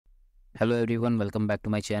Hello everyone, welcome back to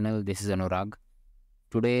my channel. This is Anurag.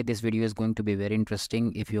 Today this video is going to be very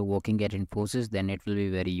interesting. If you're working at Infosys, then it will be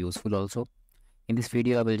very useful also. In this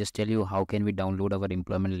video, I will just tell you how can we download our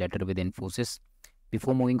employment letter with Infosys.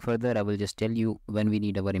 Before moving further, I will just tell you when we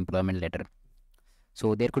need our employment letter.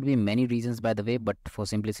 So there could be many reasons by the way, but for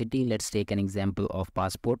simplicity, let's take an example of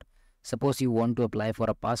passport. Suppose you want to apply for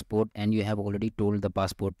a passport and you have already told the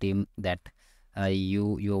passport team that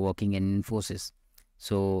you're working in Infosys.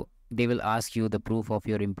 So they will ask you the proof of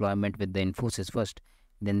your employment with the Infosys first,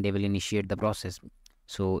 then they will initiate the process.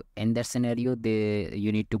 So in that scenario, you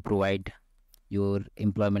need to provide your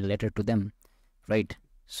employment letter to them, right?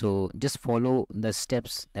 So just follow the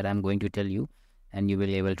steps that I'm going to tell you and you will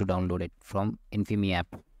be able to download it from Infyme app.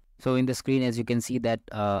 So in the screen, as you can see that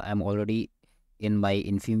I'm already in my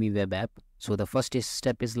Infyme web app. So the first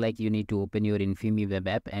step is like you need to open your Infyme web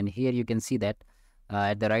app, and here you can see that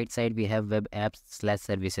at the right side we have web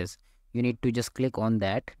apps/services. You need to just click on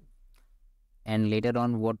that, and later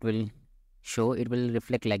on what will show, it will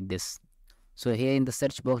reflect like this. So here in the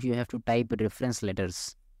search box you have to type reference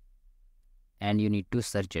letters and you need to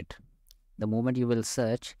search it. The moment you will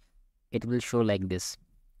search, it will show like this.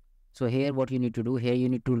 So here what you need to do, here you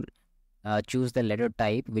need to choose the letter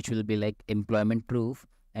type, which will be like employment proof,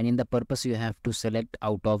 and in the purpose you have to select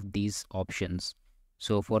out of these options.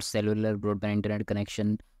 So for cellular broadband internet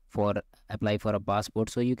connection, for apply for a passport,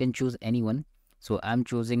 so you can choose anyone. So I'm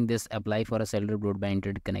choosing this apply for a cellular broadband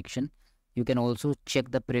internet connection. You can also check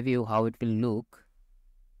the preview how it will look.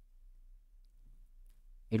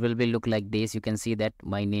 It will be look like this. You can see that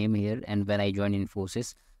my name here, and when I join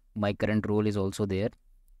Infosys, my current role is also there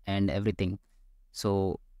and everything.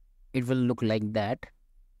 So it will look like that.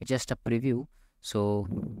 It's just a preview. So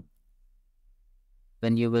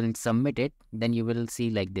when you will submit it, then you will see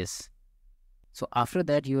like this. So after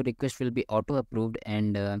that, your request will be auto approved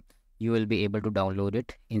and you will be able to download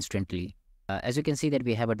it instantly. As you can see that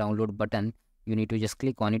we have a download button. You need to just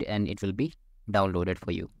click on it and it will be downloaded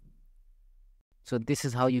for you. So this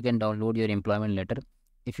is how you can download your employment letter.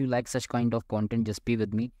 If you like such kind of content, just be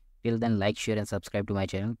with me. Till then, like, share and subscribe to my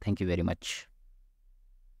channel. Thank you very much.